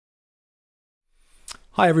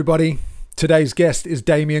Hi everybody. Today's guest is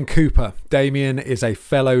Damien Cooper. Damien is a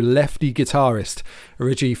fellow lefty guitarist,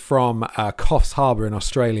 originally from Coffs Harbour in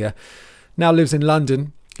Australia. Now lives in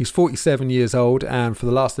London. He's 47 years old, and for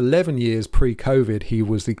the last 11 years pre-COVID, he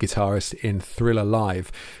was the guitarist in Thriller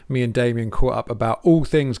Live. Me and Damien caught up about all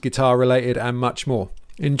things guitar related and much more.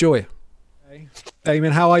 Enjoy. Hey.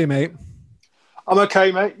 Damien, how are you, mate? I'm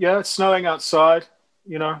okay, mate. Yeah, it's snowing outside.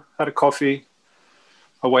 You know, had a coffee,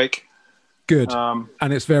 awake. Good.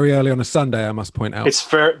 And it's very early on a Sunday, I must point out. It's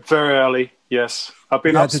very, very early. Yes, I've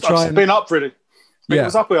been up. I've been up really. Yeah. I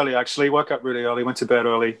was up early actually. Woke up really early. Went to bed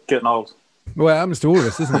early. Getting old. Well, it happens to all of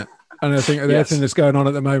us, isn't it? And I think everything that's going on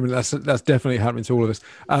at the moment, that's definitely happening to all of us.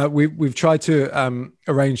 We've tried to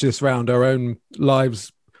arrange this around our own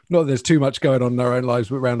lives. Not that there's too much going on in our own lives,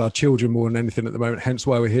 but around our children more than anything at the moment. Hence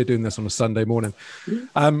why we're here doing this on a Sunday morning.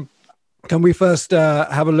 Can we first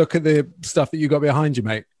have a look at the stuff that you got behind you,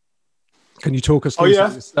 mate? Can you talk us through some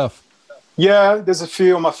of this stuff? Yeah, there's a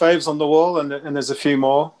few of my faves on the wall, and there's a few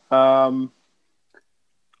more. Probably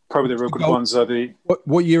the real good ones are the...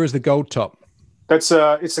 What year is the gold top? It's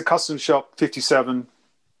a custom shop, 57.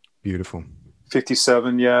 Beautiful.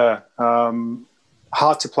 57, yeah.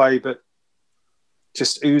 Hard to play, but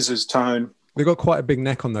just oozes tone. They've got quite a big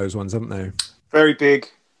neck on those ones, haven't they? Very big,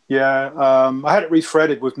 yeah. I had it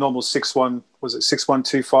refretted with normal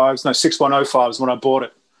 6125s? No, 6105s when I bought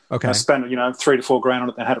it. Okay. I spent, $3 to $4 grand on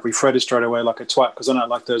it and had it refretted straight away like a twat because I don't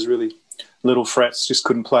like those really little frets. Just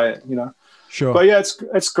couldn't play it, Sure. But yeah,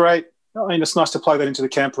 it's great. I mean, it's nice to plug that into the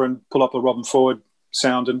camper and pull up a Robin Ford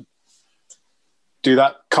sound and do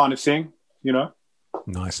that kind of thing,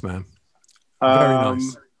 Nice, man. Very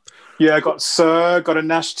nice. Yeah, got a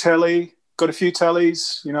Nash telly, got a few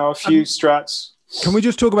tellies, a few Strats. Can we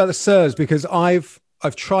just talk about the Sirs? Because I've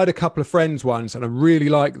tried a couple of friends ones and I really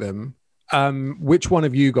like them. Which one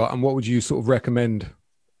have you got, and what would you sort of recommend?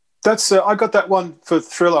 That's I got that one for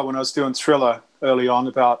Thriller when I was doing Thriller early on,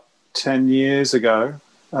 about 10 years ago.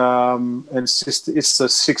 And it's the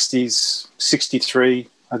 60s, 63,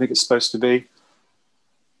 I think it's supposed to be.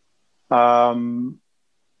 With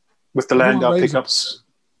the Landau pickups.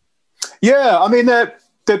 Yeah, I mean they're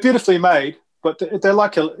beautifully made, but they're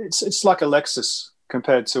like it's like a Lexus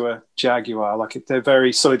compared to a Jaguar. Like they're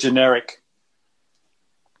very sort of generic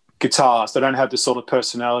guitars. They don't have the sort of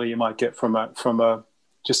personality you might get from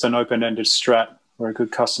just an open-ended Strat or a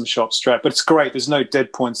good custom shop Strat. But it's great. There's no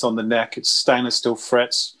dead points on the neck. It's stainless steel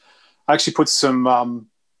frets. I actually put some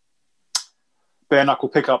bare knuckle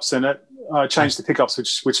pickups in it. I changed the pickups,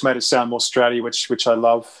 which made it sound more Stratty, which I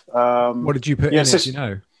love. What did you put in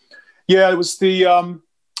it? Yeah, it was the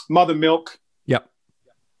Mother Milk. Yep.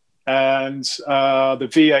 And the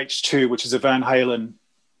VH2, which is a Van Halen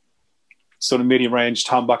sort of medium-range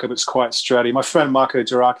humbucker, but it's quite Stratty. My friend Marco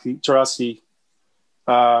Gerasi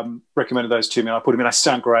recommended those to me, and I put them in. They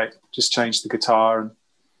sound great. Just changed the guitar, and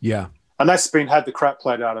that's had the crap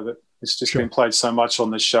played out of it. It's just been played so much on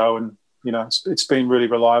this show, and it's been really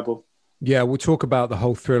reliable. Yeah, we'll talk about the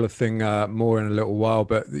whole Thriller thing more in a little while,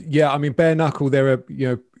 but yeah, I mean, bare knuckle, they're a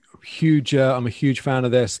huge. I'm a huge fan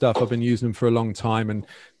of their stuff. I've been using them for a long time, and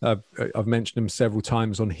I've mentioned them several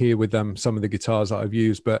times on here with them. Some of the guitars that I've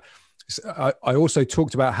used, but I also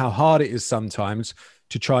talked about how hard it is sometimes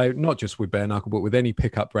to try, not just with bare knuckle, but with any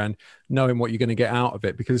pickup brand, knowing what you're going to get out of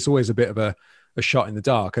it, because it's always a bit of a shot in the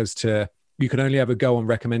dark as to, you can only ever go on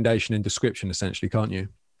recommendation and description, essentially, can't you?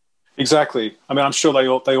 Exactly. I mean, I'm sure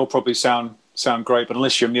they all probably sound great, but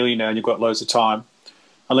unless you're a millionaire and you've got loads of time,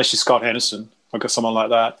 unless you're Scott Henderson, I've got someone like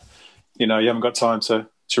that, you haven't got time to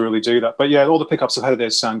really do that. But yeah, all the pickups I've had there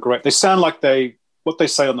sound great. They sound like what they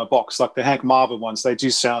say on the box, like the Hank Marvin ones, they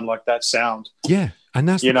do sound like that sound. Yeah, and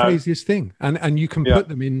that's the craziest thing. And you can put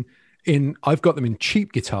them in. I've got them in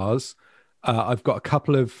cheap guitars. I've got a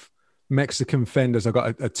couple of Mexican Fenders. I've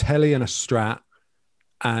got a Telly and a Strat.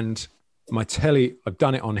 And my Telly, I've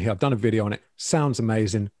done it on here. I've done a video on it. Sounds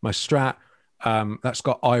amazing. My Strat, that's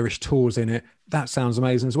got Irish Tours in it. That sounds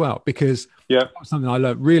amazing as well. Because something I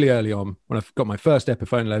learned really early on when I got my first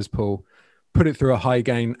Epiphone Les Paul, put it through a high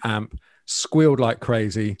gain amp, squealed like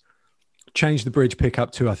crazy, changed the bridge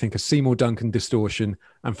pickup to, I think, a Seymour Duncan distortion,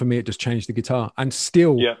 and for me it just changed the guitar. And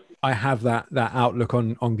still I have that outlook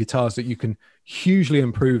on guitars that you can hugely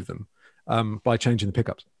improve them by changing the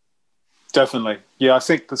pickups. Definitely. Yeah, I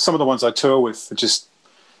think that some of the ones I tour with they're just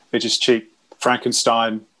cheap.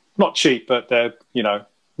 Frankenstein, not cheap, but they're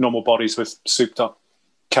normal bodies with souped up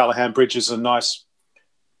Callahan bridges and nice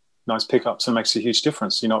pickups, and it makes a huge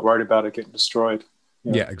difference. You're not worried about it getting destroyed.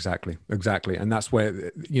 Yeah, exactly. And that's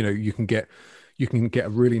where you can get a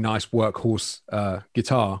really nice workhorse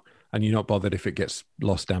guitar, and you're not bothered if it gets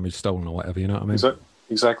lost, damaged, stolen, or whatever. You know what I mean?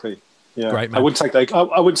 exactly. Yeah, Great, man. I wouldn't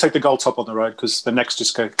take the gold top on the road because the necks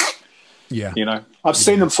just go. Yeah, you know, I've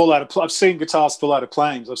seen them fall out of. I've seen guitars fall out of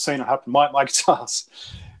planes. I've seen it happen. My guitars,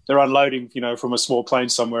 they're unloading, from a small plane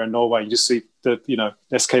somewhere in Norway. You just see the,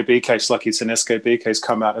 SKB case, lucky it's an SKB case,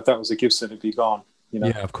 come out. If that was a Gibson, it'd be gone.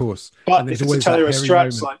 Yeah, of course. But if it's a Taylor Strat,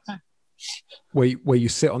 it's like where you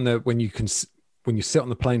sit on the when you sit on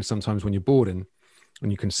the plane sometimes when you're boarding, and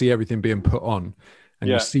you can see everything being put on, and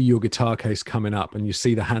you see your guitar case coming up, and you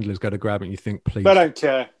see the handlers go to grab it, and you think, please, they don't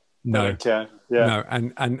care. No, they don't care. Yeah. No,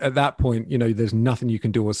 and at that point, there's nothing you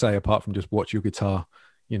can do or say apart from just watch your guitar,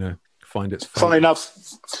 find its. Funnily enough,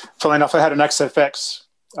 I had an XFX,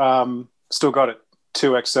 still got it,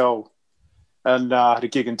 2XL, and had a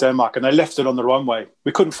gig in Denmark, and they left it on the runway.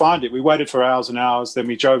 We couldn't find it. We waited for hours and hours. Then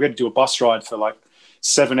we drove. We had to do a bus ride for like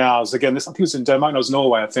 7 hours. Again, I think it was in Denmark. No, it was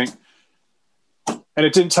Norway, I think. And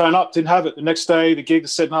it didn't turn up. Didn't have it. The next day, the gig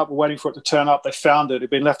was setting up. We're waiting for it to turn up. They found it. It had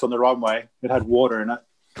been left on the runway. It had water in it.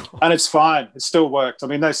 And it's fine. It still worked. I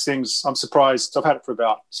mean, those things, I'm surprised. I've had it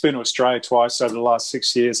it's been to Australia twice over the last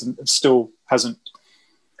 6 years, and it still hasn't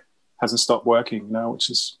stopped working, which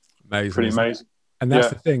is amazing. Pretty amazing. And that's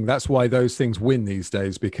the thing. That's why those things win these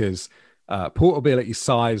days, because portability,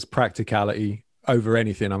 size, practicality over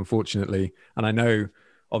anything, unfortunately. And I know,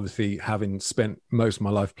 obviously, having spent most of my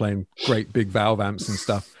life playing great big valve amps and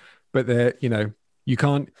stuff, but you wouldn't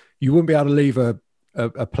be able to leave a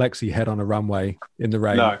plexi head on a runway in the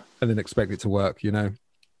rain and then expect it to work, but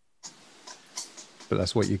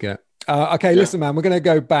that's what you get. Okay, listen, man, we're going to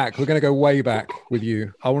go back. We're going to go way back with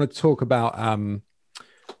you. I want to talk about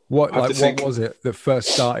what was it that first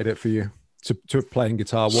started it for you to playing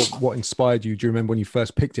guitar? What inspired you? Do you remember when you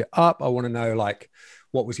first picked it up? I want to know, like,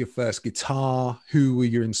 what was your first guitar? Who were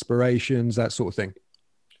your inspirations? That sort of thing.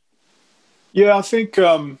 Yeah, I think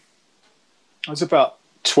I was about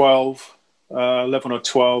 12, 11 or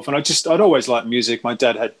 12. And I'd always liked music. My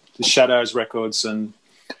dad had the Shadows records and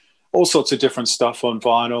all sorts of different stuff on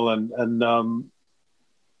vinyl. And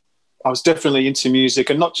I was definitely into music,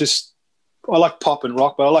 and not just, I like pop and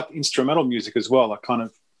rock, but I like instrumental music as well. I kind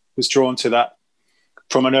of was drawn to that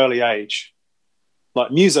from an early age, like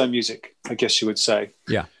muso music, I guess you would say.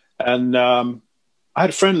 Yeah. And I had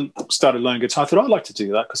a friend started learning guitar. I thought I'd like to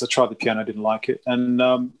do that because I tried the piano, didn't like it.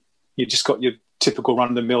 And you just got your typical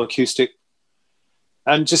run-of-the-mill acoustic.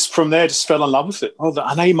 And just from there, just fell in love with it. Oh,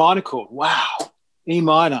 an A minor chord. Wow. E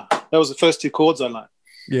minor. That was the first 2 chords I learned.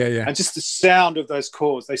 Yeah, yeah. And just the sound of those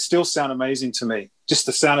chords, they still sound amazing to me. Just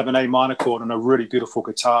the sound of an A minor chord and a really beautiful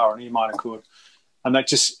guitar, an E minor chord. And I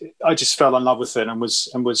just fell in love with it and was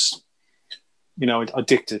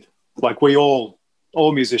addicted. Like we all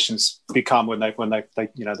musicians become when they find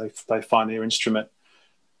their instrument.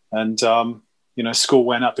 And school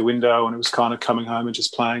went out the window, and it was kind of coming home and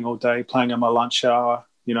just playing all day, playing in my lunch hour,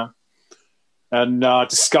 and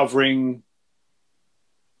discovering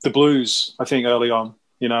the blues, I think, early on.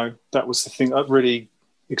 That was the thing that really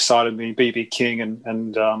excited me. B.B. King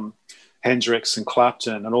and Hendrix and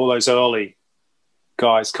Clapton and all those early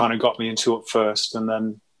guys kind of got me into it first, and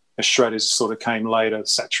then the Shredders sort of came later,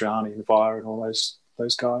 Satriani and Vire and all those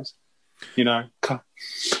guys. That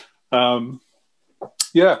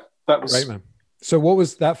was great, man. So what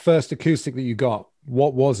was that first acoustic that you got?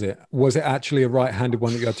 What was it? Was it actually a right-handed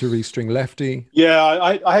one that you had to restring lefty?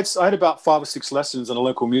 Yeah, I had about 5 or 6 lessons in a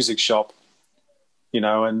local music shop,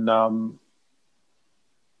 and I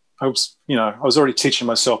was already teaching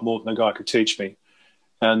myself more than the guy could teach me.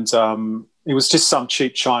 And it was just some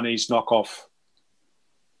cheap Chinese knockoff,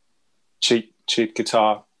 cheap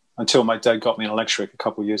guitar, until my dad got me an electric a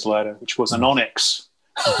couple of years later, which was an Onyx.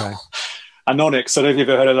 Okay. An Onyx. I don't know if you've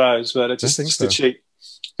ever heard of those, but it's just a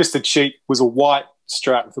cheap was a white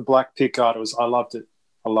Strat with a black pickguard. I loved it.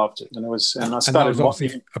 And I started. That was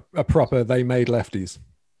obviously a proper, they made lefties.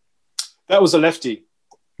 That was a lefty.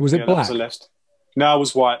 Was it black? That was a left. No, it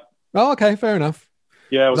was white. Oh, okay, fair enough.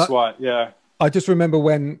 Yeah, it was white. Yeah. I just remember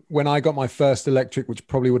when I got my first electric, which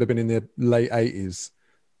probably would have been in the late 80s,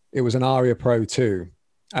 it was an Aria Pro 2.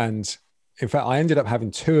 And in fact, I ended up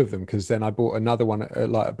having 2 of them, because then I bought another one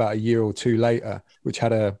like about a year or 2 later, which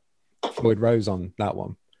had a Floyd Rose on that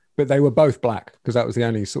one. But they were both black, because that was the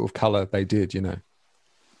only sort of color they did,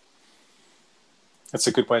 That's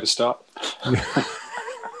a good way to start.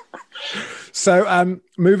 So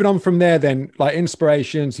moving on from there then, like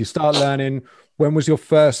inspirations, you start learning. When was your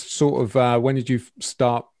first sort of, when did you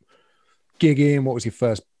start gigging? What was your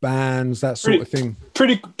first bands, that sort of thing?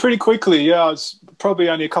 Pretty quickly, yeah. I was probably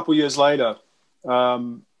only a couple of years later.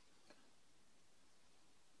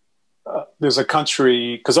 There's a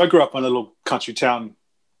country, because I grew up in a little country town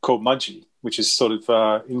called Mudgee, which is sort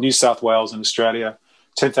of in New South Wales in Australia,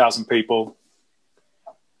 10,000 people,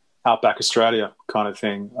 outback Australia kind of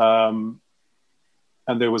thing.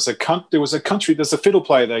 And there's a fiddle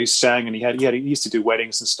player there who sang, and he used to do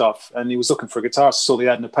weddings and stuff, and he was looking for a guitarist. Saw the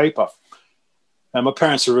ad in the paper, and my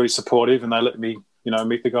parents were really supportive, and they let me,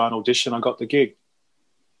 meet the guy on audition. I got the gig.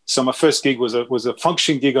 So my first gig was a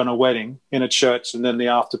function gig on a wedding in a church, and then the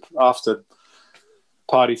after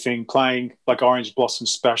party thing, playing like Orange Blossom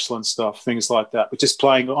Special and stuff, things like that, but just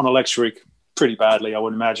playing on electric pretty badly, I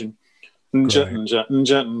would imagine. And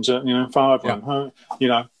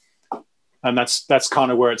that's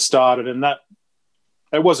kind of where it started, and that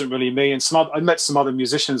it wasn't really me. And I met some other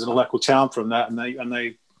musicians in a local town from that, and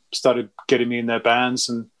they started getting me in their bands,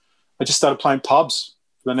 and I just started playing pubs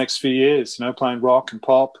for the next few years, playing rock and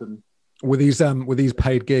pop. And were these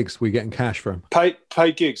paid gigs? Were you getting cash from paid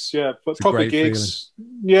gigs? Yeah, but proper gigs.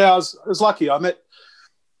 Feeling. Yeah, I was lucky. I met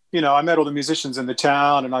all the musicians in the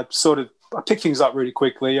town, and I picked things up really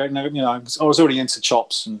quickly. I was already into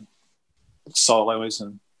chops and solos,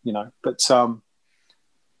 and but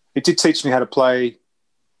it did teach me how to play.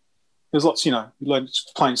 There's lots, you learn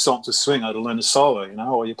playing songs to swing. I had to learn a solo,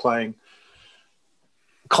 or you're playing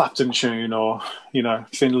Clapton tune or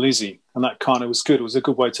Thin Lizzy, and that kind of was good. It was a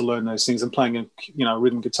good way to learn those things, and playing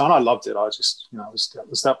rhythm guitar. And I loved it. I just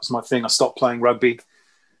that was my thing. I stopped playing rugby,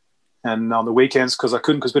 and on the weekends because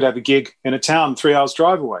we'd have a gig in a town 3 hours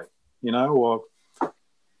drive away, and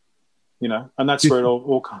that's where it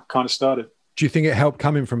all kind of started. Do you think it helped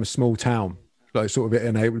coming from a small town, like sort of it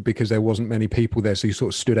enabled because there wasn't many people there, so you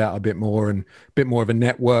sort of stood out a bit more and a bit more of a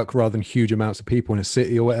network rather than huge amounts of people in a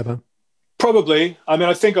city or whatever? Probably. I mean,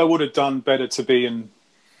 I think I would have done better to be in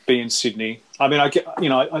Sydney. I mean, I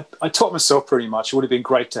taught myself pretty much. It would have been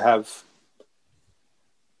great to have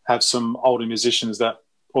some older musicians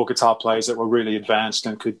or guitar players that were really advanced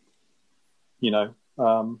and could,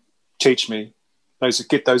 teach me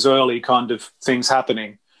get those early kind of things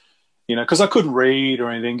happening. Because I couldn't read or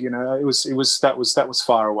anything. That was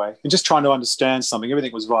far away. And just trying to understand something,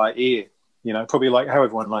 everything was via ear. Probably like how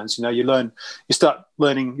everyone learns. You start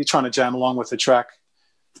learning. You're trying to jam along with the track.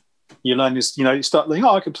 You learn this. You start learning.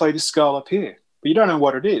 Oh, I can play this scale up here, but you don't know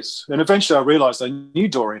what it is. And eventually, I realised I knew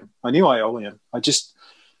Dorian, I knew Aeolian. I just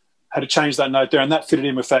had to change that note there, and that fitted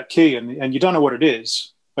in with that key. And you don't know what it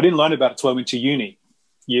is. I didn't learn about it till I went to uni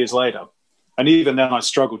years later. And even then, I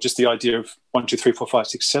struggled. Just the idea of 1, 2, 3, 4, 5,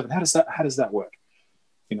 6, 7. How does that work?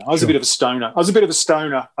 I was a bit of a stoner. I was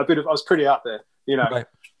pretty out there. Right.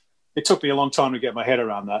 It took me a long time to get my head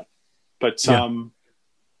around that. But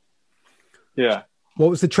yeah. What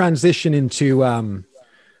was the transition into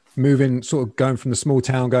moving, sort of going from the small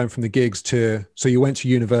town, going from the gigs to? So you went to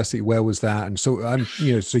university. Where was that? And so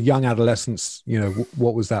so young adolescence.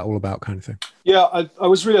 What was that all about, kind of thing? Yeah, I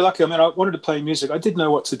was really lucky. I mean, I wanted to play music. I didn't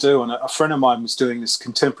know what to do, and a friend of mine was doing this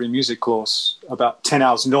contemporary music course about 10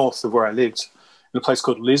 hours north of where I lived, in a place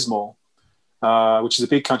called Lismore, which is a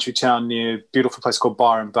big country town near a beautiful place called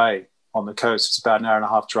Byron Bay on the coast. It's about an hour and a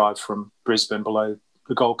half drive from Brisbane, below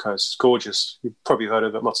the Gold Coast. It's gorgeous. You've probably heard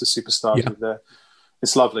of it. Lots of superstars live there.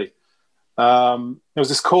 It's lovely. There was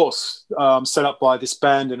this course set up by this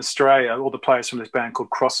band in Australia, all the players from this band called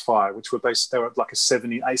Crossfire, which they were like a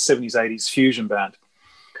 70s, 80s fusion band.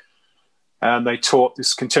 And they taught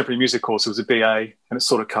this contemporary music course. It was a BA, and it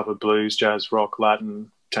sort of covered blues, jazz, rock,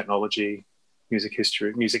 Latin, technology, music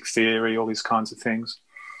history, music theory, all these kinds of things.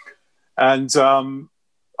 And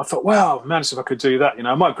I thought, wow, man, if I could do that.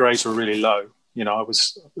 My grades were really low.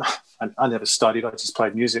 I never studied. I just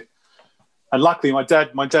played music. And luckily, my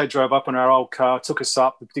dad drove up in our old car, took us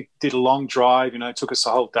up, did a long drive, took us a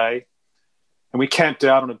whole day. And we camped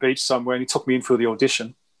out on a beach somewhere, and he took me in for the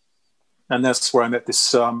audition. And that's where I met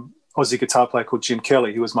this Aussie guitar player called Jim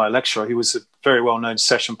Kelly, who was my lecturer. He was a very well-known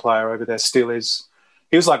session player over there, still is.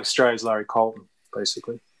 He was like Australia's Larry Colton,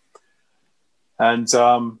 basically. And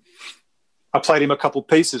I played him a couple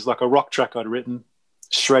pieces, like a rock track I'd written,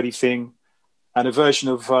 shreddy thing, and a version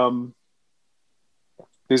of...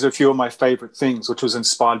 these are a few of my favorite things, which was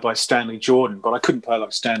inspired by Stanley Jordan, but I couldn't play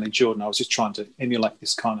like Stanley Jordan. I was just trying to emulate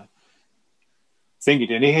this kind of thing he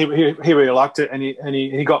did. And he really liked it, and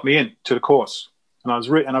he got me in to the course, and I was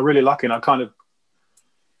really lucky. And I kind of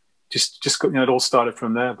just got, it all started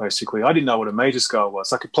from there. Basically, I didn't know what a major scale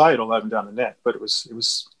was. I could play it all over and down the net, but it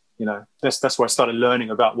was that's where I started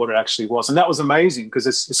learning about what it actually was, and that was amazing because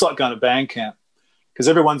it's like going to band camp because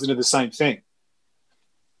everyone's into the same thing.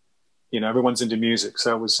 Everyone's into music.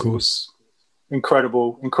 So it was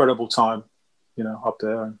incredible time, up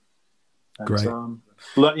there. And great.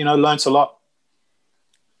 Learned a lot.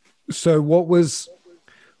 So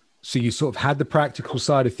you sort of had the practical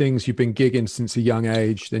side of things. You've been gigging since a young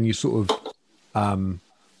age. Then you sort of like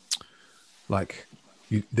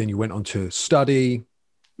then you went on to study.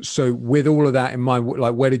 So with all of that in mind,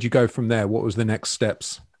 like where did you go from there? What was the next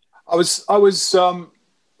steps? I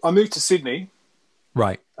moved to Sydney.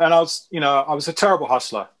 Right. And I was a terrible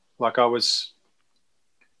hustler. Like I wasn't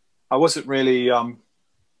really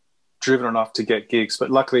driven enough to get gigs, but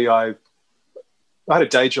luckily I had a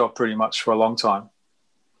day job pretty much for a long time.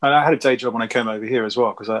 And I had a day job when I came over here as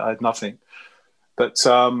well, because I had nothing. But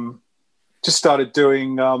just started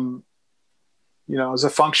doing, it was a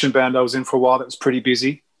function band I was in for a while that was pretty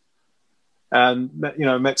busy. And,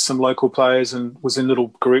 met some local players and was in little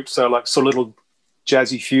groups. So like sort of little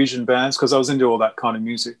jazzy fusion bands, because I was into all that kind of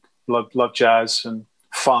music. Love jazz and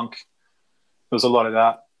funk. There was a lot of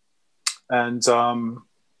that. And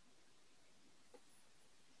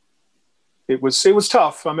it was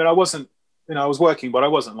tough. I mean, I wasn't, I was working, but I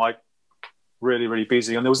wasn't like really, really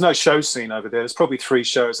busy. And there was no show scene over there. There's probably 3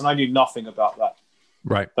 shows, and I knew nothing about that.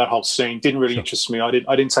 Right. That whole scene didn't really interest me. I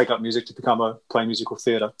didn't take up music to play musical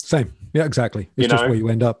theatre. Same. Yeah, exactly. It's just where you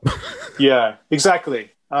end up. Yeah,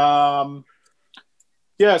 exactly. So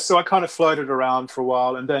I kind of floated around for a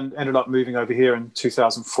while and then ended up moving over here in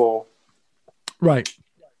 2004. Right.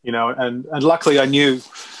 And luckily I knew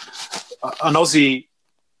an Aussie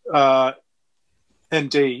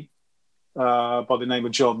MD by the name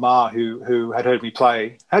of John Marr, who had heard me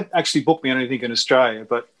play, had actually booked me on anything in Australia,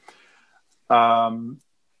 but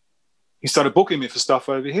he started booking me for stuff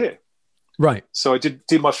over here. Right. So I did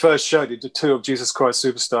my first show, did the tour of Jesus Christ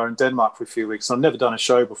Superstar in Denmark for a few weeks. I'd never done a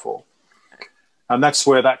show before. And that's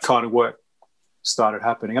where that kind of work started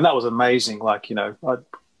happening. And that was amazing. Like, I'd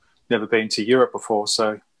never been to Europe before.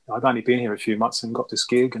 So I'd only been here a few months and got this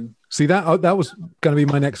gig. And see, that was going to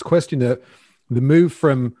be my next question, the move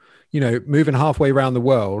from, moving halfway around the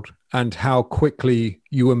world and how quickly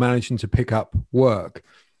you were managing to pick up work.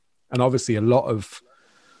 And obviously a lot of,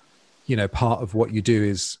 part of what you do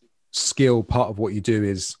is skill. Part of what you do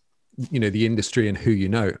is, the industry and who you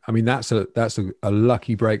know. I mean, that's a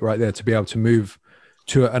lucky break right there, to be able to move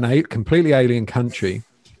to a completely alien country,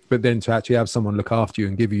 but then to actually have someone look after you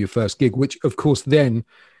and give you your first gig, which of course then,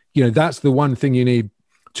 that's the one thing you need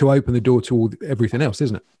to open the door to everything else,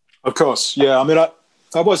 isn't it? Of course. Yeah. I mean,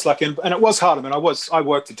 I was lucky, and it was hard. I mean, I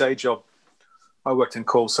worked a day job. I worked in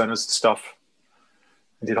call centers and stuff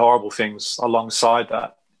and did horrible things alongside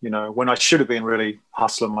that, when I should have been really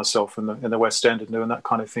hustling myself in the West End and doing that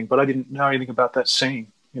kind of thing. But I didn't know anything about that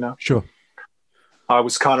scene, Sure. I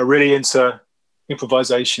was kind of really into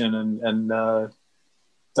improvisation and that,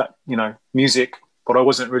 music, but I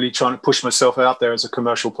wasn't really trying to push myself out there as a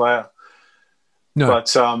commercial player. No.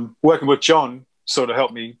 But working with John sort of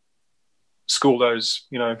helped me school those,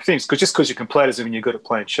 things, because you can play doesn't mean you're good at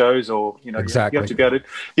playing shows, or, exactly. you have to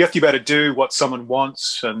be able to do what someone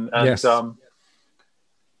wants. And yes.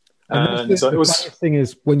 And so it was. The thing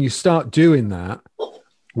is, when you start doing that,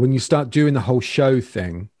 when you start doing the whole show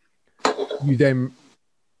thing, you then,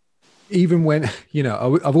 even when,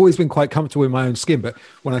 I've always been quite comfortable in my own skin, but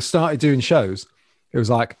when I started doing shows, it was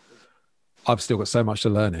like, I've still got so much to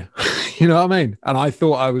learn here. You know what I mean? And I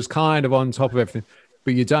thought I was kind of on top of everything,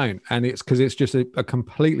 but you don't. And it's because it's just a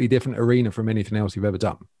completely different arena from anything else you've ever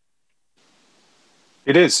done.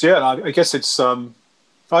 It is, yeah. I guess it's,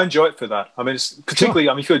 I enjoy it for that. I mean, it's particularly,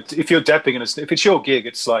 sure. I mean, if you're depping, and if it's your gig,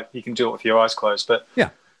 it's like you can do it with your eyes closed. But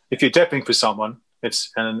yeah, if you're depping for someone,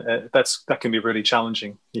 that can be really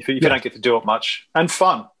challenging if you don't get to do it much, and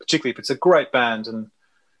fun, particularly if it's a great band. And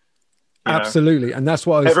absolutely, and that's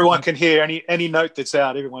what everyone can hear any note that's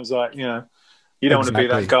out. Everyone's like, you don't want to be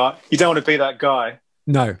that guy. You don't want to be that guy.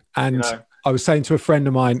 No, and I was saying to a friend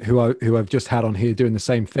of mine who I've just had on here doing the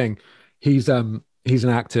same thing. He's an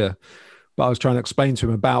actor. But I was trying to explain to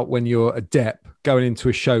him about when you're a dep going into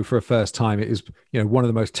a show for a first time, it is, one of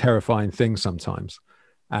the most terrifying things sometimes.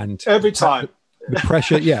 And every time the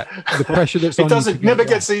pressure, the pressure that's on it never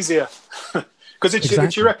gets easier, because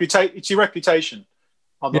it's your reputation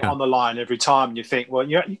on the line every time. And you think, well,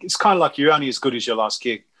 it's kind of like you're only as good as your last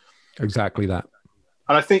gig. Exactly that.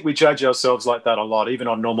 And I think we judge ourselves like that a lot, even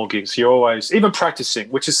on normal gigs. You're always, even practicing,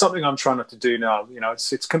 which is something I'm trying not to do now.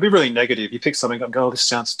 It can be really negative. You pick something up and go, oh, this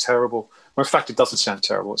sounds terrible. Well, in fact, it doesn't sound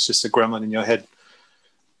terrible. It's just a gremlin in your head,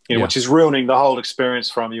 which is ruining the whole experience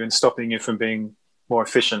from you and stopping you from being more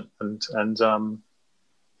efficient and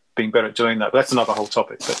being better at doing that. But that's another whole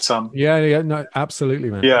topic. But no, absolutely,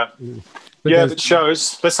 man. Yeah. But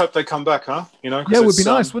shows, let's hope they come back, huh? It would be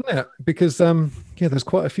nice, wouldn't it? Because there's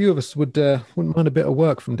quite a few of us wouldn't mind a bit of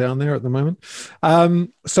work from down there at the moment.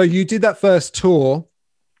 So you did that first tour.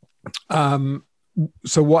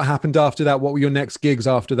 So what happened after that? What were your next gigs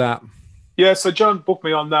after that? Yeah, so John booked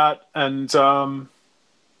me on that, and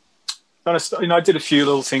I did a few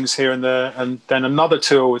little things here and there, and then another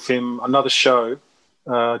tour with him, another show,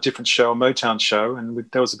 different show, a Motown show, and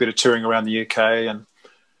there was a bit of touring around the UK,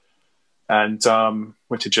 and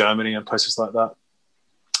went to Germany and places like that.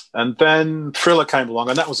 And then Thriller came along,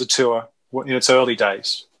 and that was a tour in its early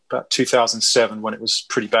days, about 2007, when it was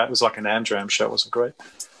pretty bad. It was like an Amdram show. It wasn't great.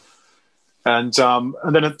 And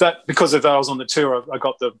then because of that, I was on the tour. I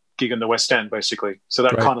got the gig in the West End, basically. So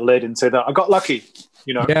that kind of led into that. I got lucky,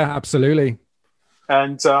 you know. Yeah, absolutely.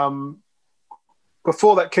 And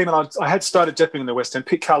before that came in, I had started dipping in the West End.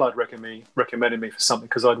 Pete Callard recommended me for something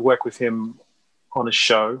because I'd worked with him on a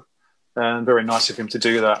show, and very nice of him to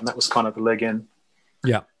do that. And that was kind of a leg in.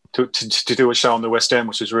 Yeah. To do a show on the West End,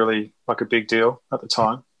 which was really like a big deal at the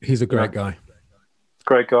time. He's a great guy.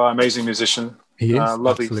 Great guy, amazing musician. He is.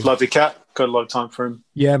 Lovely cat. Got a lot of time for him.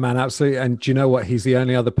 Yeah, man, absolutely. And do you know what? He's the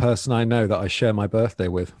only other person I know that I share my birthday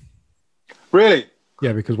with. Really?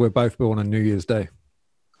 Yeah, because we're both born on New Year's Day.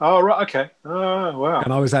 Oh, right. Okay. Oh, wow.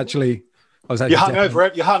 And I was actually you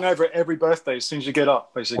hung over every birthday as soon as you get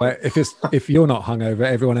up, basically. Well, if you're not hungover,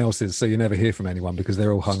 everyone else is, so you never hear from anyone because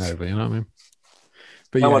they're all hungover. You know what I mean?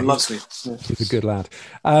 But no one loves me. Yeah. He's a good lad.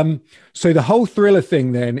 So the whole Thriller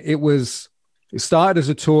thing, then it started as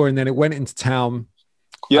a tour, and then it went into town.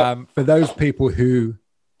 Yeah. For those people who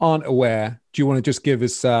aren't aware, do you want to just give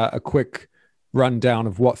us a quick rundown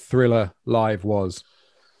of what Thriller Live was?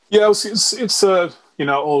 Yeah, it's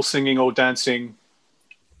all singing, all dancing.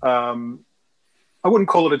 I wouldn't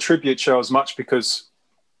call it a tribute show as much because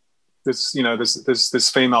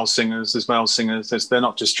there's female singers, there's male singers. They're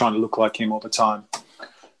not just trying to look like him all the time.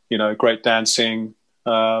 You know, great dancing,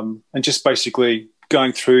 and just basically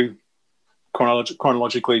going through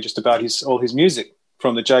chronologically just about all his music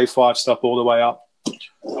from the J5 stuff all the way up.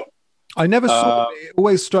 I never saw it.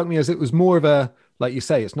 Always struck me as it was more of a, like you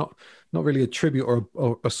say, it's not really a tribute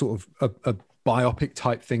or a sort of a biopic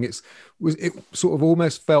type thing. It sort of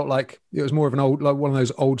almost felt like it was more of one of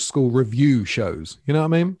those old school review shows. You know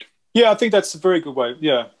what I mean? Yeah, I think that's a very good way.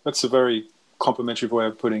 Yeah, that's a very complimentary way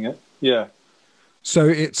of putting it. Yeah. So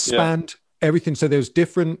it spanned everything. So there's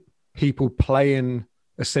different people playing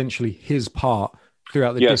essentially his part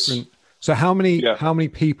throughout the different. So how many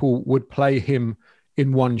people would play him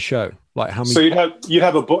in one show? Like how many? So you'd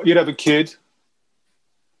have a kid.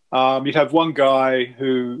 You'd have one guy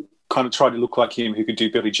who kind of tried to look like him, who could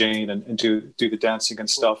do Billie Jean and do the dancing and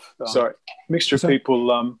stuff. Sorry, mixture of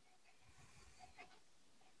people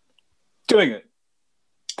doing it.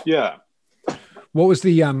 Yeah. What was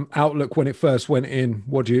the outlook when it first went in?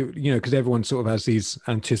 What do you know? Because everyone sort of has these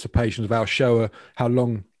anticipations of how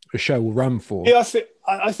long a show will run for. Yeah,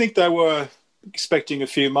 I think they were expecting a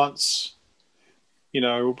few months. You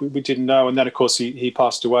know, we didn't know, and then of course he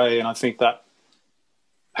passed away, and I think that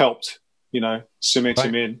helped. You know, cement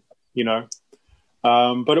him in. You know,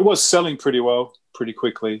 but it was selling pretty well, pretty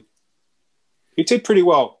quickly. It did pretty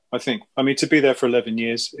well, I think. I mean, to be there for 11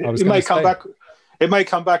 years, it may come back. It may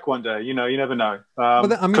come back one day. You know, you never know.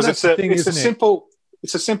 Because it's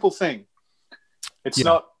a simple thing. It's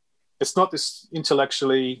not this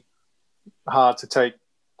intellectually hard to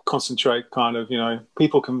concentrate kind of, you know,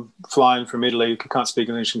 people can fly in from Italy who can't speak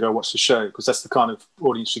English and go watch the show because that's the kind of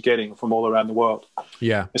audience you're getting from all around the world.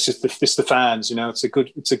 Yeah. It's just the fans, you know, it's a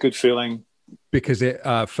good feeling. Because it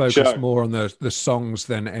focused more on the songs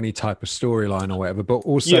than any type of storyline or whatever. But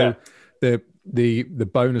also the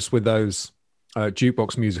bonus with those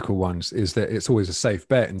jukebox musical ones is that it's always a safe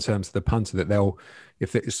bet in terms of the punter, that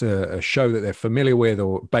if it's a show that they're familiar with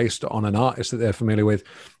or based on an artist that they're familiar with,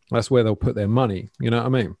 that's where they'll put their money. You know what I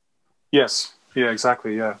mean? Yes. Yeah,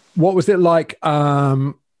 exactly. Yeah. What was it like?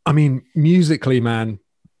 I mean, musically, man,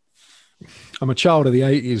 I'm a child of the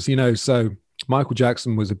 80s, you know, so Michael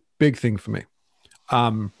Jackson was a big thing for me. I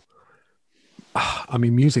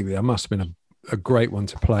mean, musically, that must have been a great one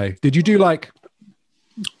to play. Did you do like,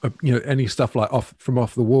 you know, any stuff like off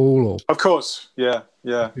the wall? Or of course, yeah.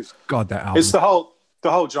 God, that album. It's the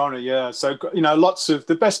whole genre, yeah. So, you know, lots of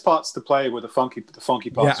the best parts to play were the funky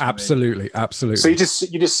parts. Yeah, absolutely. So you're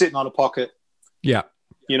just sitting on a pocket. Yeah.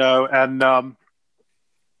 You know, and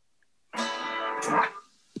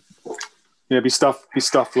be stuff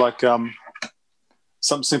like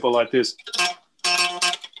something simple like this.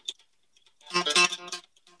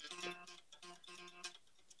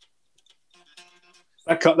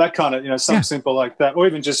 That kind of, you know, something simple like that, or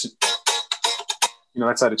even just, you know,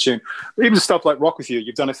 that's out of tune. Even stuff like Rock With You,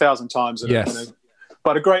 you've done 1,000 times. Yes. You know,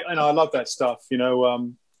 but I love that stuff, you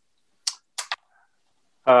know,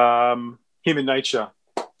 Human Nature.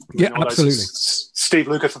 Yeah, absolutely. Steve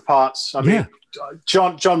Lukather parts. I mean,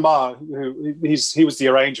 John Marr, he was the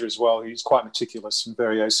arranger as well. He's quite meticulous and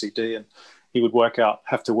very OCD, and he would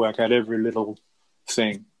have to work out every little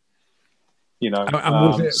thing, you know. And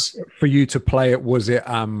was it for you to play it? Was it?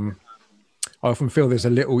 I often feel there's a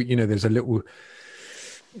little,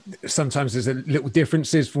 sometimes there's a little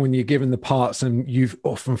differences when you're given the parts, and you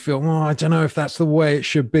often feel, oh, I don't know if that's the way it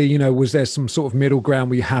should be. You know, was there some sort of middle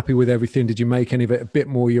ground? Were you happy with everything? Did you make any of it a bit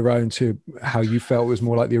more your own to how you felt it was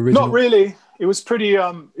more like the original? Not really. It was pretty.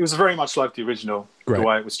 It was very much like the original, the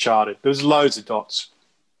way it was charted. There was loads of dots.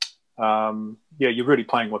 You're really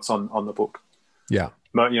playing what's on the book. Yeah.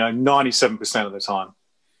 But, 97% of the time,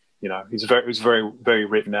 it was very, very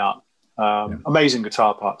written out. Amazing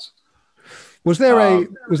guitar parts. Was there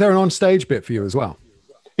an on-stage bit for you as well?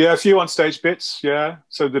 Yeah, a few on-stage bits. Yeah,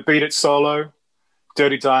 so the Beat It solo,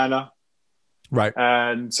 Dirty Diana, right,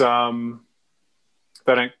 and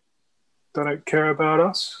they don't care about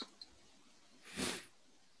us.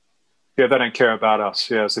 Yeah, they don't care about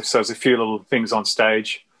us. Yeah, so there's a few little things on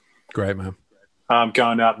stage. Great, man.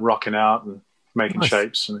 Going out and rocking out and making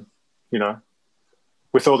shapes, and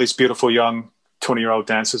with all these beautiful young 20-year-old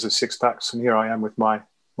dancers with six packs, and here I am with my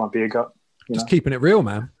beer gut. Just keeping it real,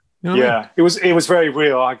 man. You know what I mean? It was very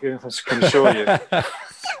real. I can assure you.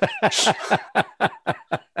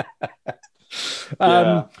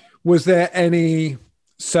 Was there any?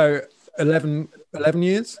 So 11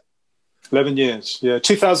 years. 11 years. Yeah,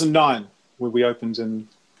 2009 when we opened, and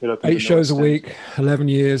it opened 8 shows a week. 11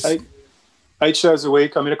 years. 8 shows a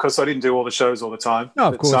week. I mean, of course, I didn't do all the shows all the time. No,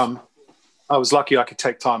 of course. I was lucky I could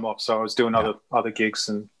take time off, so I was doing other gigs,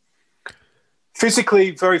 and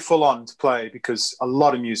physically very full on to play because a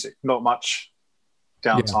lot of music, not much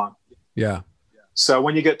downtime. Yeah. So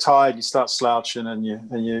when you get tired, you start slouching, and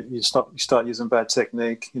you start using bad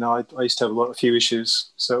technique. I used to have a few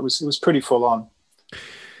issues, so it was pretty full on.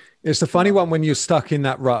 It's a funny one when you're stuck in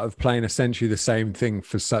that rut of playing essentially the same thing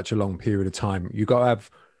for such a long period of time. You got to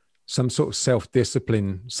have some sort of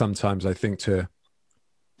self-discipline sometimes, I think, to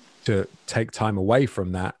take time away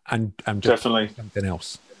from that and just definitely do something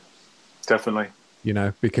else. Definitely.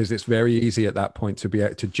 Because it's very easy at that point to be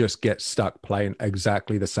able to just get stuck playing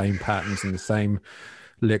exactly the same patterns and the same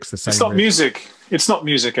licks, the same. It's not music. It's not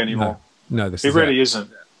music anymore. No, it really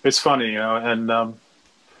isn't. It's funny, and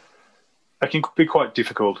it can be quite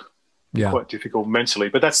difficult. Yeah, quite difficult mentally,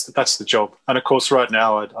 but that's the job. And of course, right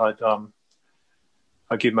now,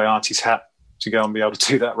 I give my auntie's hat to go and be able to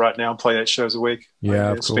do that right now and play 8 shows a week.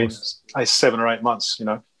 Yeah, it's been 7 or 8 months.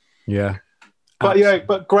 Yeah.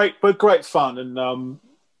 But great fun, and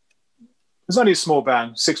there's only a small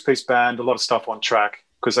band, 6-piece band, a lot of stuff on track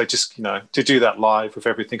because they just to do that live with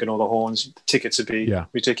everything and all the horns, the tickets would be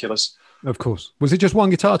ridiculous. Of course. Was it just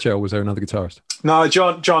one guitar chair, or was there another guitarist? No,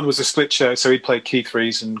 John was a split chair, so he'd play key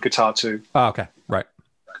 3s and guitar 2. Oh, okay, right.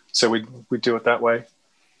 So we'd do it that way.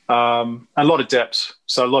 And a lot of depth,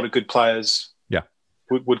 so a lot of good players. Yeah,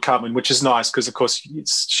 would come in, which is nice because of course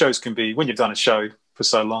shows can be, when you've done a show for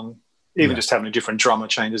so long. Even just having a different drummer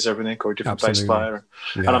changes everything, or a different bass player.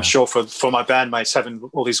 Yeah. And I'm sure for my bandmates, having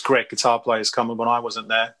all these great guitar players coming when I wasn't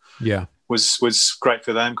there was great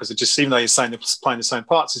for them because it just, even though you're saying they're playing the same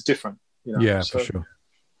parts, it's different. For sure.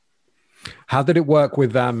 How did it work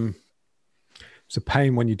with it's a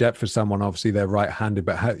pain when you depth for someone, obviously they're right-handed,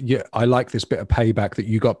 but I like this bit of payback that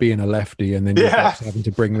you got being a lefty and then you're having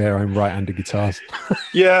to bring their own right-handed guitars.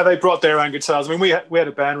 Yeah, they brought their own guitars. I mean, we had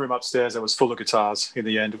a band room upstairs that was full of guitars. In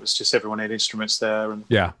the end, it was just everyone had instruments there, and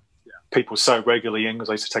people so regularly in because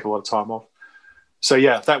I used to take a lot of time off. So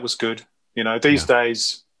yeah, that was good. These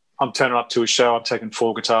days I'm turning up to a show, I'm taking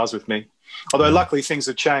 4 guitars with me. Although luckily things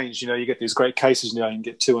have changed. You get these great cases now, you can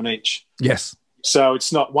get 2 on each. Yes. So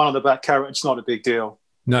it's not one on the back carrot. It's not a big deal.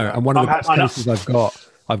 No, and one of the best cases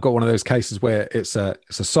I've got one of those cases where it's a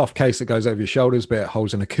soft case that goes over your shoulders, but it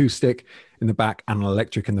holds an acoustic in the back and an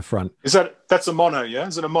electric in the front. That's a mono? Yeah,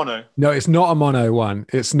 is it a mono? No, it's not a mono one.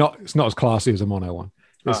 It's not as classy as a mono one.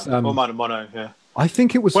 It's all mine a mono. Yeah, I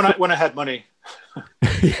think it was when I had money.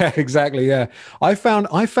 Yeah, exactly. Yeah, I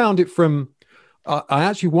found it from. I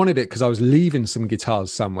actually wanted it because I was leaving some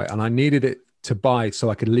guitars somewhere and I needed it to buy so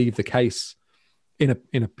I could leave the case in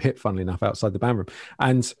a pit, funnily enough, outside the band room.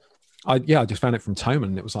 And I just found it from Toman,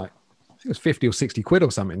 and it was like, I think it was 50 or 60 quid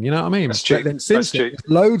or something. You know what I mean? That's cheap. But then since then, there's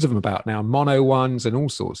loads of them about now, mono ones and all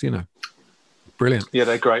sorts. Brilliant. Yeah,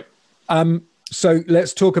 they're great. So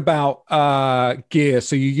let's talk about gear.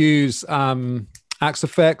 So you use Axe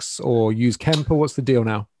Effects or use Kemper? What's the deal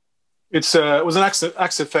now? It was an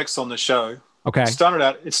Axe Effects on the show. Okay. It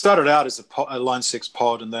started out as a Line 6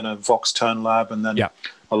 pod, and then a Vox Tone Lab, and then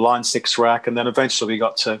a Line 6 rack, and then eventually we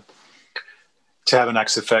got to to have an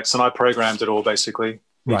Axe effects, and I programmed it all basically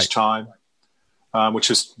each time, which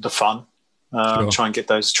was the fun. Try and get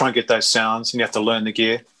those sounds, and you have to learn the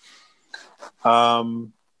gear.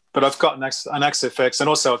 But I've got an Axe effects and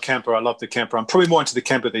also a Kemper. I love the Kemper. I'm probably more into the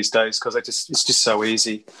Kemper these days because it's just so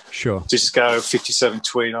easy. Sure. Just go 57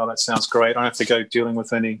 tweed. Oh, that sounds great. I don't have to go dealing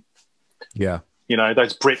with any. Yeah. You know,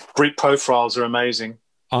 those Brit profiles are amazing,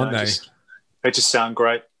 aren't they? They just sound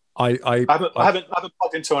great. I haven't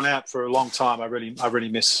plugged into an amp for a long time. I really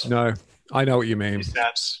miss. No, I know what you mean.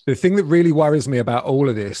 The thing that really worries me about all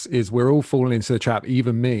of this is we're all falling into the trap,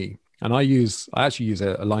 even me. And I actually use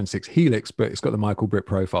a Line 6 Helix, but it's got the Michael Britt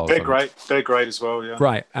profiles. They're great. They're great as well, yeah.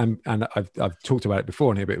 Right. And I've talked about it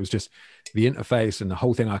before in here, but it was just the interface and the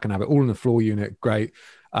whole thing. I can have it all in the floor unit. Great.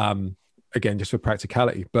 Again, just for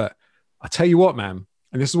practicality. But I tell you what, man,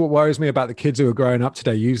 and this is what worries me about the kids who are growing up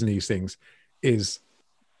today using these things, is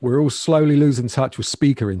we're all slowly losing touch with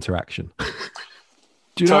speaker interaction.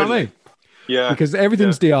 Do you know what I mean? Yeah. Because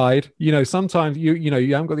everything's DI'd. You know, sometimes you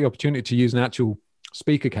haven't got the opportunity to use an actual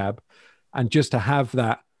speaker cab, and just to have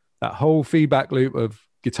that whole feedback loop of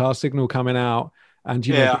guitar signal coming out, and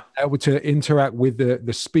you know, able to interact with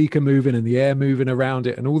the speaker moving and the air moving around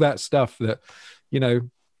it and all that stuff, that, you know,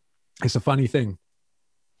 it's a funny thing.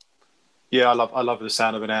 Yeah, I love the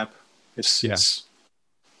sound of an amp. It's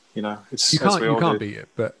you know, it's you can't beat it,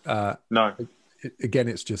 but no. Again,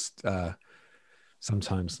 it's just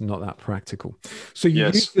sometimes not that practical. So you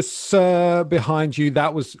used this behind you.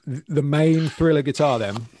 That was the main Thriller guitar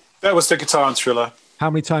then? That was the guitar on Thriller.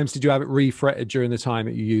 How many times did you have it refretted during the time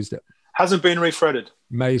that you used it? Hasn't been refretted.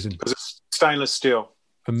 Amazing. Because it's stainless steel.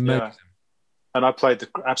 Amazing. Yeah. And I played the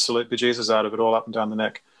absolute bejesus out of it all up and down the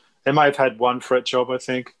neck. They may have had one fret job, I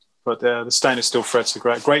think, but the stainless steel frets are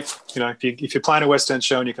great. Great, you know, if you're playing a West End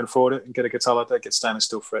show and you can afford it and get a guitar like that, get stainless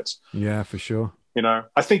steel frets. Yeah, for sure. You know,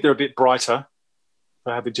 I think they're a bit brighter.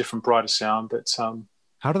 They have a different, brighter sound, but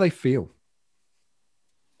how do they feel?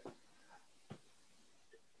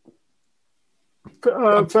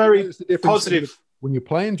 Very positive. When you're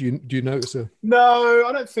playing, do you notice a? No,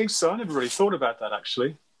 I don't think so. I never really thought about that,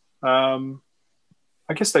 actually.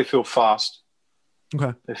 I guess they feel fast.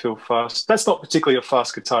 Okay. They feel fast. That's not particularly a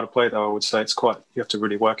fast guitar to play, though. I would say it's quite. You have to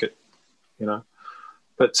really work it, you know.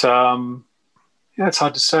 But yeah, it's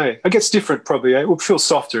hard to say. I guess different, probably. It would feel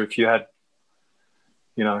softer if you had,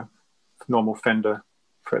 you know, normal Fender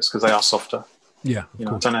frets, because they are softer. Yeah, you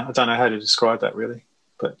know, I don't know how to describe that really,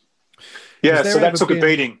 but yeah. So that took a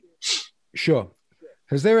beating. Sure.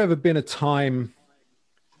 Has there ever been a time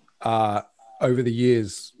over the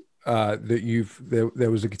years that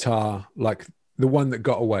there was a guitar like the one that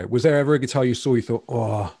got away? Was there ever a guitar you saw, you thought,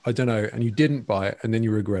 oh, I don't know, and you didn't buy it, and then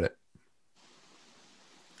you regret it?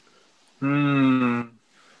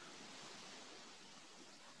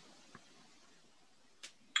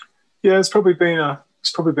 Yeah, it's probably been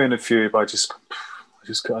a few, but I just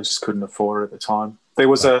couldn't afford it at the time. There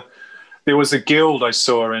was a Guild I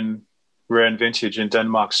saw in Rare and Vintage in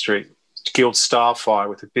Denmark Street, Guild Starfire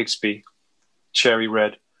with a Bixby cherry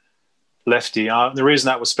red lefty. The reason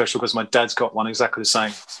that was special because my dad's got one exactly the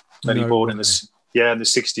same that he bought in the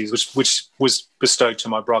 60s, which was bestowed to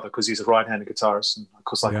my brother because he's a right-handed guitarist, and of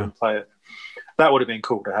course I couldn't play it. That would have been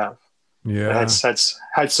cool to have. Yeah, it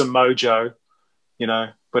had some mojo, you know.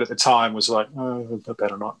 But at the time was like, oh, I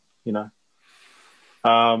better not, you know.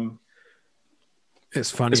 It's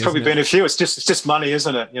funny. There's probably been a few. It's just money,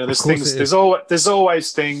 isn't it? You know, there's things. There's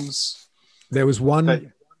always things. There was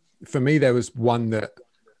one for me. There was one that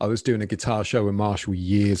I was doing a guitar show with Marshall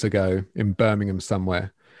years ago in Birmingham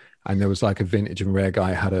somewhere, and there was like a vintage and rare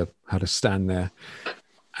guy had a stand there,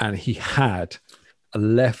 and he had a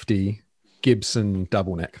lefty Gibson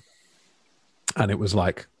double neck, and it was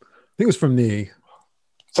like, I think it was from the.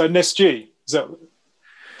 So an SG, is that?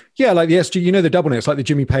 Yeah, like the SG, you know, the double neck, it's like the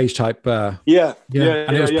Jimmy Page type. And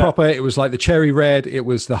it was proper. It was like the cherry red. It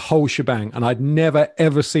was the whole shebang. And I'd never,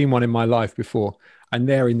 ever seen one in my life before. And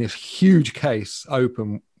they're in this huge case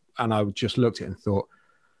open. And I just looked at it and thought,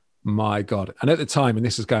 my God. And at the time, and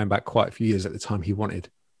this is going back quite a few years, at the time, he wanted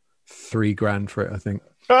 $3,000 for it, I think.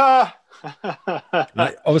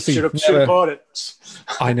 Like, obviously, should have bought it.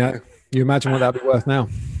 I know. You imagine what that'd be worth now.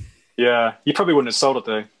 Yeah, you probably wouldn't have sold it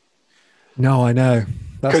though. No, I know.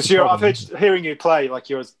 Because I've heard hearing you play, like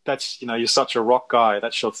you're such a rock guy.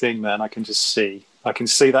 That's your thing, man. I can see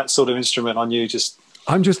that sort of instrument on you.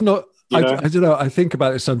 I'm just not. I don't know. I think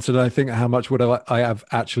about it sometimes, and I think how much would I have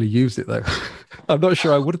actually used it though. I'm not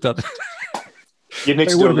sure I would have done it. You need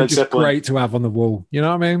to do a Led Zeppelin. Great to have on the wall. You know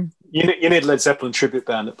what I mean? You need a Led Zeppelin tribute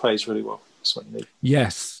band that plays really well. That's what you need.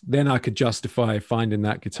 Yes, then I could justify finding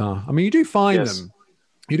that guitar. I mean, you do find them.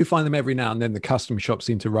 You do find them every now and then. The custom shops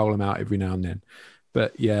seem to roll them out every now and then.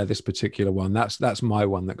 But yeah, this particular one, that's my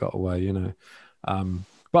one that got away, you know.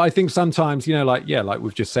 But I think sometimes, you know, like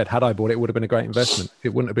we've just said, had I bought it, it would have been a great investment.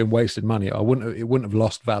 It wouldn't have been wasted money. It wouldn't have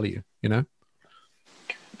lost value, you know.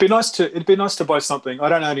 It'd be nice to buy something. I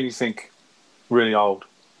don't own anything really old.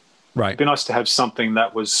 Right. It'd be nice to have something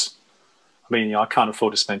that was, I mean, you know, I can't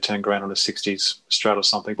afford to spend 10 grand on a 60s Strat or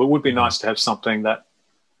something, but it would be nice to have something that,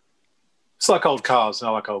 it's like old cars. I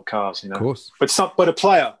like old cars, you know. Of course. But a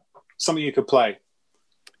player, something you could play.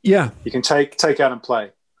 Yeah. You can take out and play.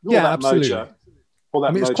 Absolutely.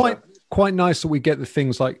 I mean, it's quite nice that we get the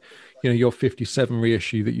things like, you know, your 57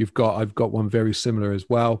 reissue that you've got. I've got one very similar as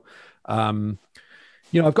well.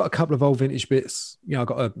 You know, I've got a couple of old vintage bits. You know, I've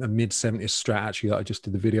got a mid 70s Strat actually that I just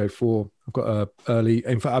did the video for. I've got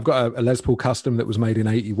I've got a Les Paul custom that was made in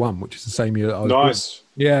 81, which is the same year that I was born.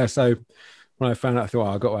 Yeah. So when I found out, I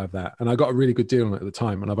thought, I've got to have that. And I got a really good deal on it at the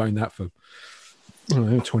time. And I've owned that for, I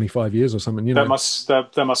don't know, 25 years or something. You know,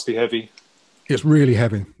 that must be heavy. It's really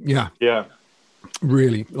heavy. Yeah. Yeah.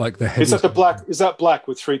 Really like the heavy. Is that black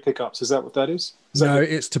with 3 pickups? Is that what that is?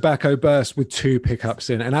 It's tobacco burst with 2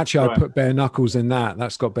 pickups in. And actually I put bare knuckles in that.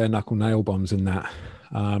 That's got bare knuckle nail bombs in that.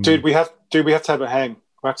 Dude, we have to have a hang.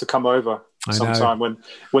 We have to come over sometime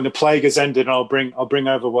when the plague has ended, and I'll bring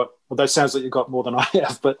over well, that sounds like you've got more than I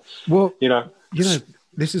have, but you know,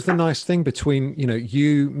 this is the nice thing between, you know,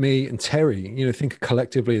 you, me and Terry, you know, think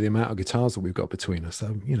collectively the amount of guitars that we've got between us.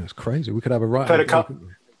 So, you know, it's crazy. We could have a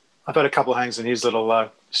I've had a couple of hangs in his little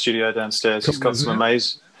studio downstairs. He's got some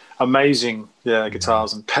amazing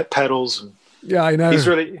guitars and pedals, and I know he's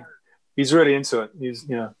really into it.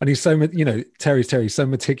 And he's so, you know, Terry's so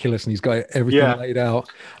meticulous, and he's got everything laid out.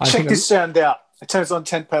 Check this sound out. It turns on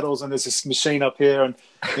 10 pedals, and there's this machine up here, and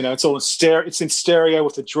you know, it's all in stereo. It's in stereo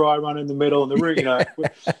with the dry run in the middle, and the root. You know,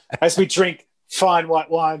 as we drink fine white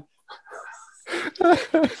wine.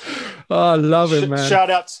 Oh, I love it, man. Shout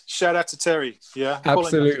out to Terry. Yeah,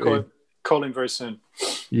 absolutely. Call him very soon.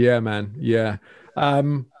 Yeah, man. Yeah.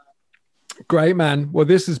 Great, man. Well,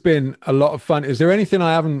 this has been a lot of fun. Is there anything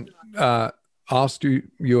I haven't asked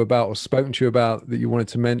you about or spoken to you about that you wanted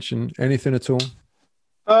to mention? Anything at all?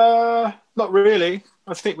 Not really.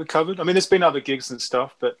 I think we covered. I mean, there's been other gigs and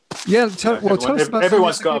stuff, but yeah. Tell us about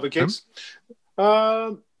everyone's got other gigs.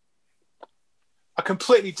 A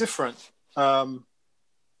completely different band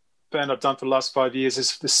I've done for the last 5 years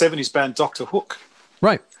is the 70s band Dr. Hook.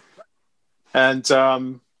 Right. And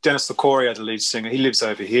Dennis LaCoria, the lead singer, he lives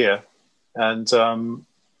over here. And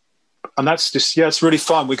that's just, it's really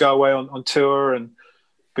fun. We go away on tour and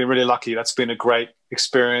been really lucky. That's been a great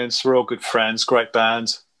experience. We're all good friends, great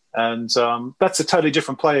band. And that's a totally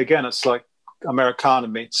different play again. It's like Americana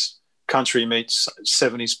meets country meets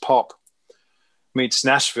 70s pop meets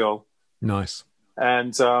Nashville. Nice.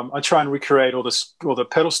 And I try and recreate all the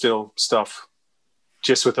pedal steel stuff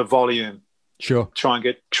just with the volume. Sure. Try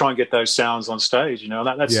and get those sounds on stage. You know,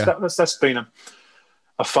 that's been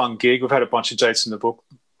a fun gig. We've had a bunch of dates in the book,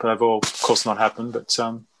 but they've all, of course, not happened. But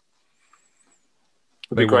it'll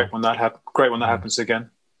be great when that happens again.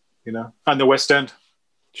 You know, and the West End.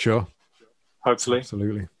 Sure. Hopefully.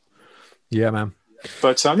 Absolutely. Yeah, man.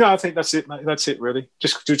 But I think that's it. That's it, really.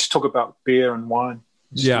 Just talk about beer and wine.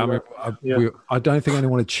 I don't think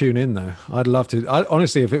anyone would tune in though. I'd love to.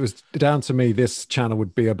 Honestly, if it was down to me, this channel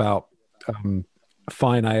would be about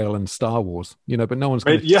fine ale and Star Wars. You know, but no one's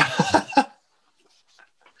going to. Yeah.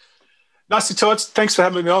 Nice to talk. Thanks for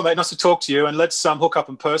having me on, mate. Nice to talk to you, and let's hook up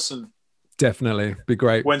in person. Definitely, be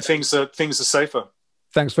great when things are safer.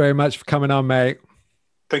 Thanks very much for coming on, mate.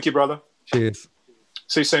 Thank you, brother. Cheers.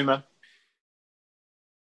 See you soon, man.